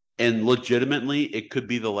and legitimately it could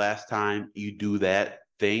be the last time you do that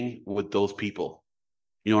thing with those people.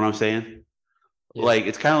 You know what I'm saying? Yeah. Like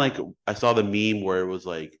it's kind of like I saw the meme where it was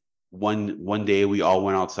like one day we all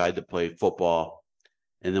went outside to play football,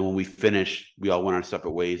 and then when we finished, we all went our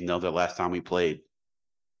separate ways, and that was the last time we played.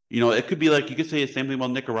 It could be like you could say the same thing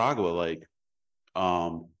about Nicaragua. Like,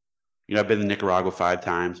 um, I've been to Nicaragua 5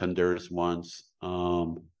 times, Honduras once.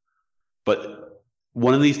 But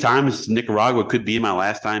one of these times, Nicaragua could be my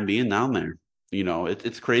last time being down there.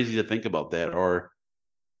 It's crazy to think about that. Or,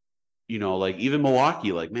 like even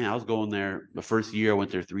Milwaukee, like, man, I was going there the first year, I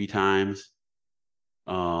went there 3 times.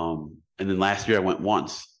 And then last year I went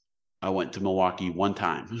once. I went to Milwaukee one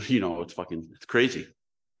time. It's crazy.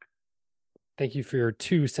 Thank you for your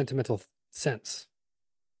 2 sentimental cents.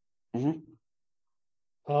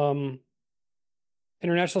 Mm-hmm. Um,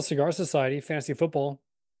 International Cigar Society, fantasy football.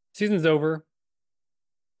 Season's over.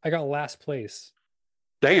 I got last place.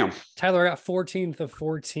 Damn. Tyler got 14th of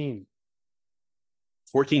 14.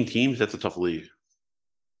 14 teams. That's a tough league.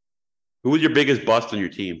 Who was your biggest bust on your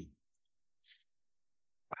team?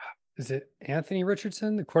 Is it Anthony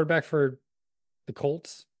Richardson, the quarterback for the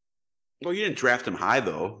Colts? Well, you didn't draft him high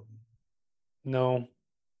though. No.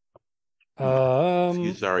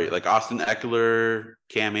 Excuse, sorry, like Austin Eckler,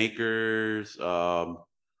 Cam Akers, Calvin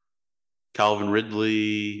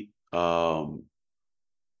Ridley, the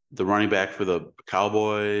running back for the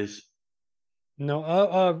Cowboys.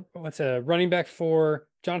 No. What's a running back for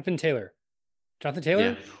Jonathan Taylor? Jonathan Yeah,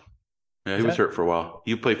 Taylor? yeah, he Is was that? hurt for a while.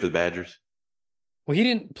 You played for the Badgers. Well, he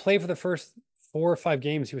didn't play for the first 4 or 5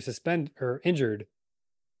 games. He was suspended or injured.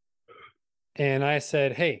 And I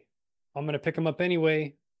said, "Hey, I'm gonna pick him up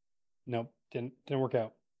anyway." Nope, didn't work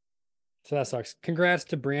out. So that sucks. Congrats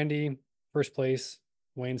to Brandy, first place.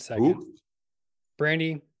 Wayne second. Who?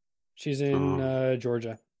 Brandy, she's in Oh,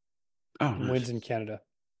 Georgia oh, and nice. Wayne's in Canada.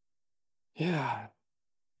 Yeah,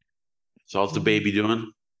 So how's the baby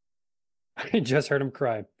doing? I just heard him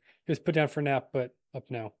cry. He was put down for a nap, but up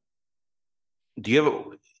now. Do you have a?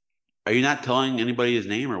 Are you not telling anybody his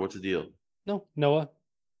name or what's the deal? No, Noah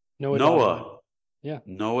Donovan. Noah. Yeah,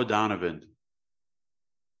 Noah Donovan.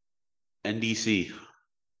 NDC.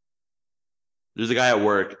 There's a guy at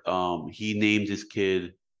work. He named his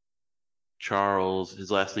kid Charles.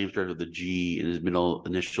 His last name starts with a G and his middle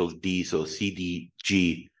initials D, so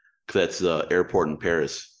CDG, because that's the airport in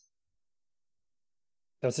Paris.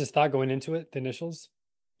 that was his thought going into it. The initials.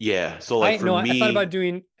 Yeah. So like I for no, I thought about me,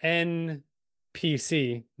 doing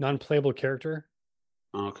NPC, non-playable character,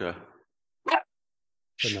 okay. but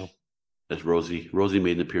no. That's Rosie. Rosie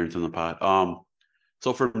made an appearance on the pod.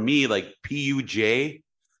 So for me, like PUJ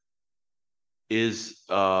is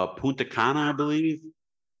Punta Cana, I believe.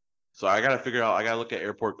 So I gotta figure out. I gotta look at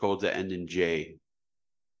airport codes that end in J.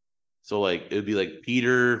 So like it'd be like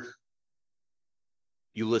Peter,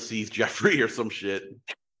 Ulysses, Jeffrey, or some shit.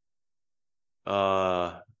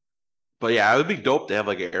 But yeah, it would be dope to have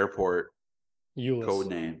like an airport code Euless.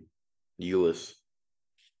 name. Euless.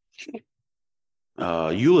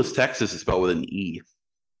 Euless, Texas is spelled with an E.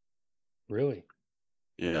 Really?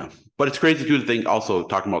 Yeah. But it's crazy to think also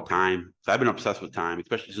talking about time. So I've been obsessed with time,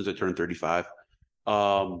 especially since I turned 35.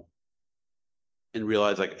 Um, and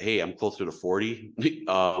realize like, hey, I'm closer to 40.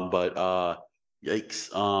 But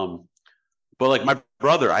yikes. But like my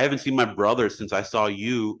brother, I haven't seen my brother since I saw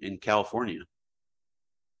you in California.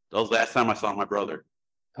 That was the last time I saw my brother.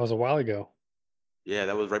 That was a while ago. Yeah,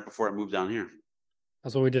 that was right before I moved down here.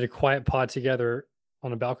 That's when we did a quiet pod together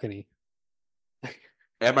on a balcony.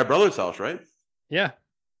 At my brother's house, right? Yeah.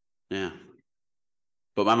 Yeah.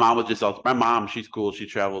 But my mom was just out. My mom, she's cool. She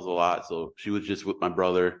travels a lot. So she was just with my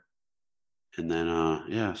brother. And then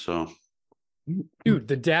yeah, so Dude,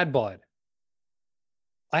 the dad bod.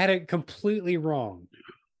 I had it completely wrong.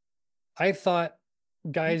 I thought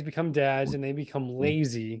guys become dads and they become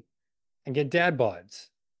lazy and get dad bods.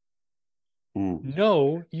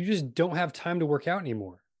 No, you just don't have time to work out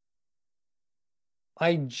anymore.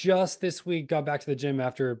 I just this week got back to the gym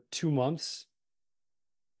after 2 months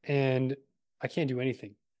and I can't do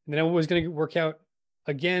anything. And then I was going to work out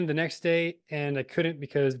again the next day and I couldn't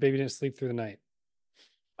because baby didn't sleep through the night.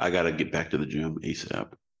 I gotta get back to the gym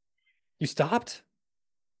ASAP. You stopped?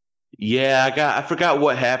 Yeah, I forgot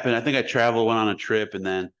what happened. I think I traveled, went on a trip, and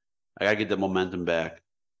then I gotta get the momentum back.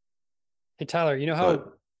 Hey, Tyler, you know how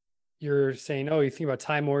So you're saying, oh, you think about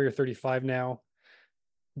time more, you're 35 now.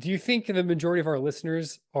 Do you think the majority of our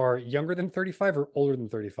listeners are younger than 35 or older than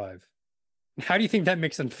 35? How do you think that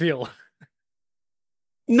makes them feel?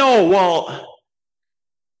 no, well,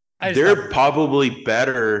 I just thought, they're probably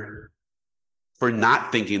better for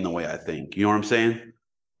not thinking the way I think. You know what I'm saying?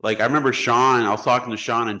 Like I remember Sean, I was talking to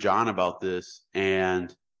Sean and John about this,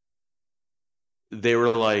 and they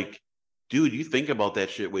were like, dude, you think about that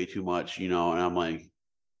shit way too much, you know? And I'm like,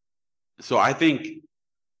 so I think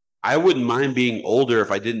I wouldn't mind being older if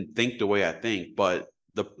I didn't think the way I think, but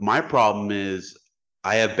my problem is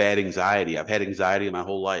I have bad anxiety. I've had anxiety my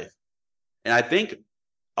whole life. And I think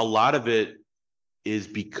a lot of it is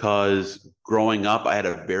because growing up I had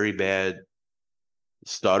a very bad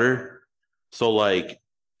stutter. So like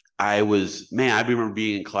I remember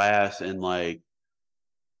being in class and like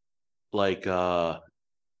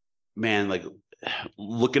man, like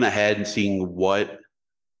looking ahead and seeing what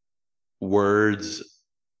words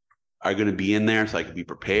are going to be in there so I can be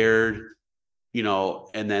prepared, you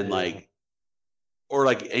know, and then yeah. or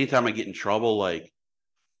like anytime I get in trouble,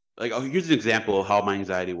 oh, here's an example of how my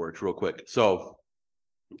anxiety works real quick. So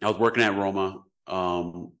I was working at Roma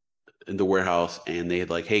in the warehouse and they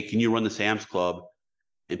had like, hey, can you run the Sam's Club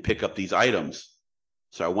and pick up these items?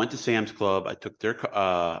 So I went to Sam's Club. I took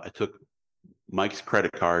Mike's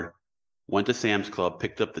credit card, went to Sam's Club,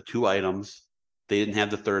 picked up the 2 items. They didn't have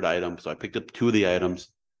the third item, so I picked up 2 of the items,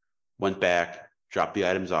 went back, dropped the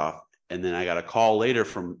items off, and then I got a call later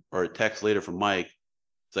or a text later from Mike.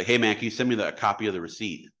 It's like, hey man, can you send me a copy of the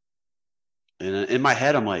receipt? And in my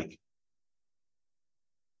head, I'm like,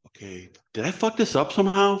 okay, did I fuck this up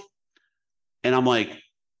somehow? And I'm like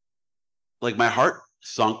my heart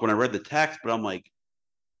sunk when I read the text, but I'm like,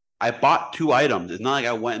 I bought 2 items. It's not like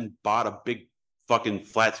I went and bought a big fucking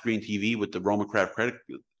flat screen TV with the Roma Craft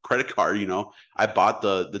credit card. I bought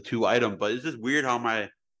the 2 item, but it's just weird how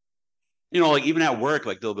like even at work,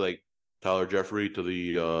 like they'll be like Tyler Jeffrey to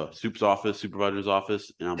the supervisor's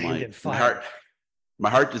office, and I'm Damn, like getting fired. my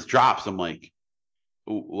heart just drops. I'm like,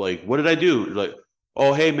 what did I do? Like,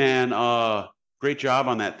 oh hey man, great job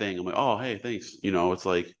on that thing. I'm like, oh hey, thanks. It's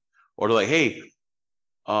like, or they're like, hey,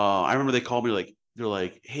 I remember they called me they're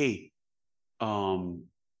like, hey, um,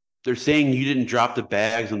 they're saying you didn't drop the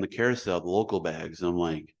bags on the carousel, the local bags. And I'm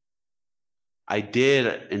like, I did.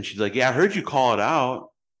 And she's like, yeah, I heard you call it out.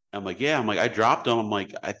 I'm like, yeah. I'm like, I dropped them. I'm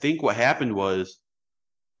like, I think what happened was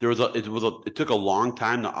it took a long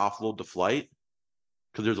time to offload the flight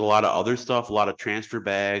because there's a lot of other stuff, a lot of transfer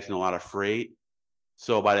bags and a lot of freight.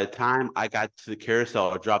 So by the time I got to the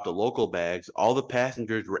carousel, I dropped the local bags. All the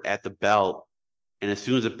passengers were at the belt. And as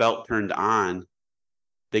soon as the belt turned on,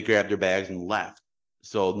 they grabbed their bags and left.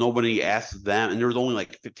 So nobody asked them, and there was only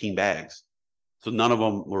like 15 bags. So none of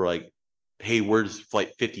them were like, hey, where's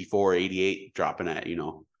flight 5488 dropping at?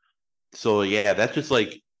 So yeah, that's just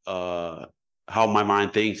like how my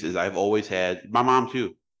mind thinks is I've always had my mom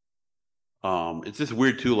too. It's just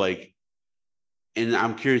weird too, like, and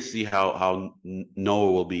I'm curious to see how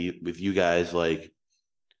Noah will be with you guys. Like,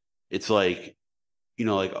 it's like,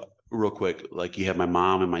 like real quick, like you have my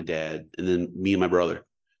mom and my dad, and then me and my brother.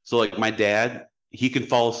 So like my dad, he can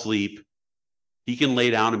fall asleep. He can lay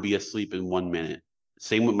down and be asleep in 1 minute.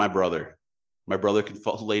 Same with my brother. My brother can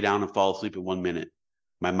lay down and fall asleep in 1 minute.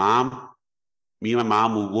 My mom, me and my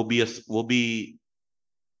mom will be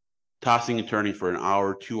tossing and turning for an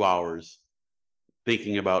hour, 2 hours,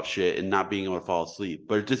 thinking about shit and not being able to fall asleep.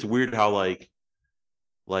 But it's just weird how and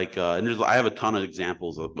I have a ton of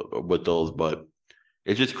examples with those, but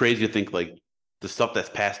it's just crazy to think like the stuff that's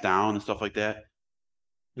passed down and stuff like that.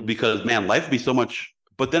 Hmm. Because man, life would be so much.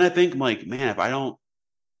 But then I think I'm like, man,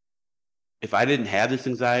 if I didn't have this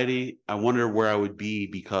anxiety, I wonder where I would be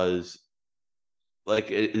because like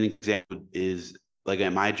an example is like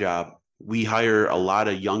at my job, we hire a lot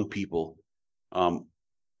of young people. Um,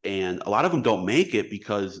 and a lot of them don't make it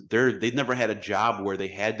because they've never had a job where they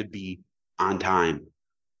had to be on time.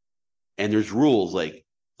 And there's rules like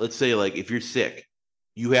let's say like if you're sick,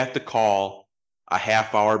 you have to call a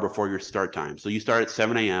half hour before your start time. So you start at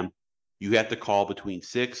 7 a.m. You have to call between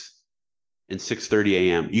 6 and 6:30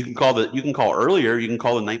 a.m. You can call earlier, you can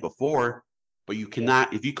call the night before, but you Yeah.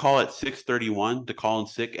 cannot if you call at 6:31 to call in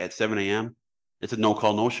sick at 7 a.m. It's a no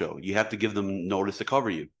call no show. You have to give them notice to cover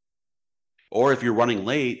you. Or if you're running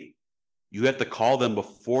late, you have to call them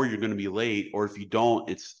before you're going to be late. Or if you don't,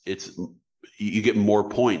 it's you get more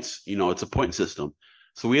points. It's a point system.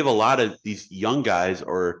 So we have a lot of these young guys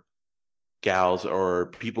or gals or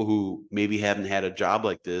people who maybe haven't had a job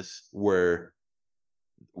like this where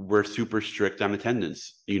we're super strict on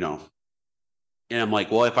attendance. And I'm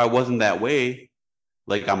like, well, if I wasn't that way,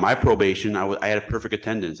 like on my probation, I had a perfect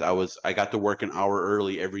attendance. I got to work an hour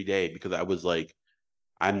early every day because I was like,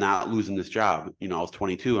 I'm not losing this job. I was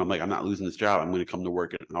 22. I'm like, I'm not losing this job. I'm going to come to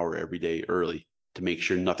work an hour every day early to make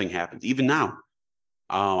sure nothing happens. Even now,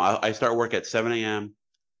 I start work at 7 a.m.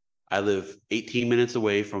 I live 18 minutes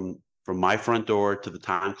away from my front door to the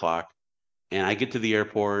time clock, and I get to the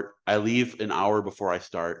airport. I leave an hour before I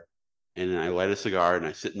start, and then I light a cigar and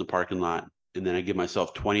I sit in the parking lot, and then I give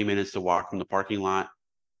myself 20 minutes to walk from the parking lot,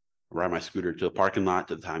 ride my scooter to the parking lot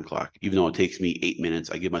to the time clock. Even though it takes me 8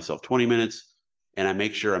 minutes, I give myself 20 minutes, and I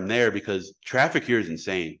make sure I'm there because traffic here is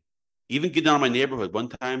insane. Even getting out of my neighborhood, one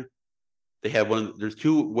time they had there's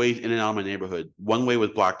 2 ways in and out of my neighborhood. One way was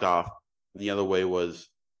blocked off, and the other way was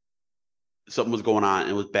something was going on and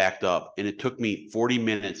it was backed up. And it took me 40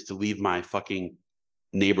 minutes to leave my fucking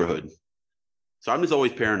neighborhood. So I'm just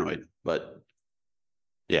always paranoid. But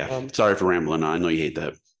yeah, Um, sorry for rambling on. I know you hate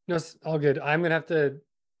that. no, it's all good. I'm gonna have to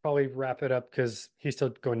probably wrap it up because he's still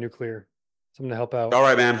going nuclear. So I'm gonna help out All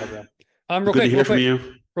right, man. my bro. Good to hear Real from quick, you. real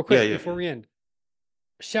Yeah, quick yeah. before we end.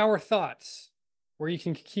 Shower thoughts, where you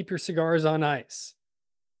can keep your cigars on ice.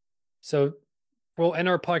 So we'll end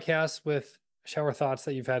our podcast with shower thoughts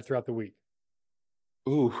that you've had throughout the week.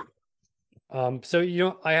 Ooh,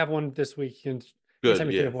 So I have one this week. And anytime good. you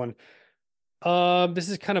think Yeah. of one, This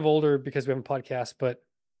is kind of older because we have a podcast, but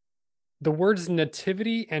the words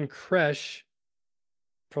nativity and crèche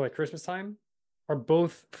for like Christmas time are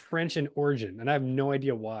both French in origin, and I have no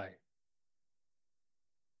idea why.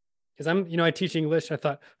 Because I teach English. I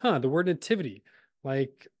thought, the word nativity,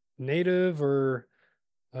 like native or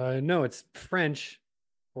no, it's French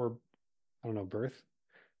or I don't know, birth.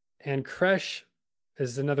 And crèche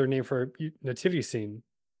is another name for a nativity scene.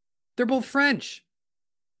 They're both French.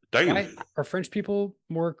 Damn. Why are French people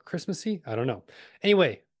more Christmassy? I don't know.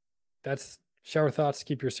 Anyway, that's shower thoughts.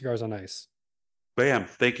 Keep your cigars on ice. Bam.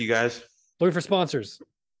 Thank you guys. Looking for sponsors.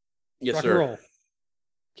 Yes, Rock and sir. roll.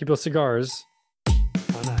 Keep those cigars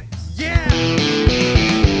on ice. Yeah!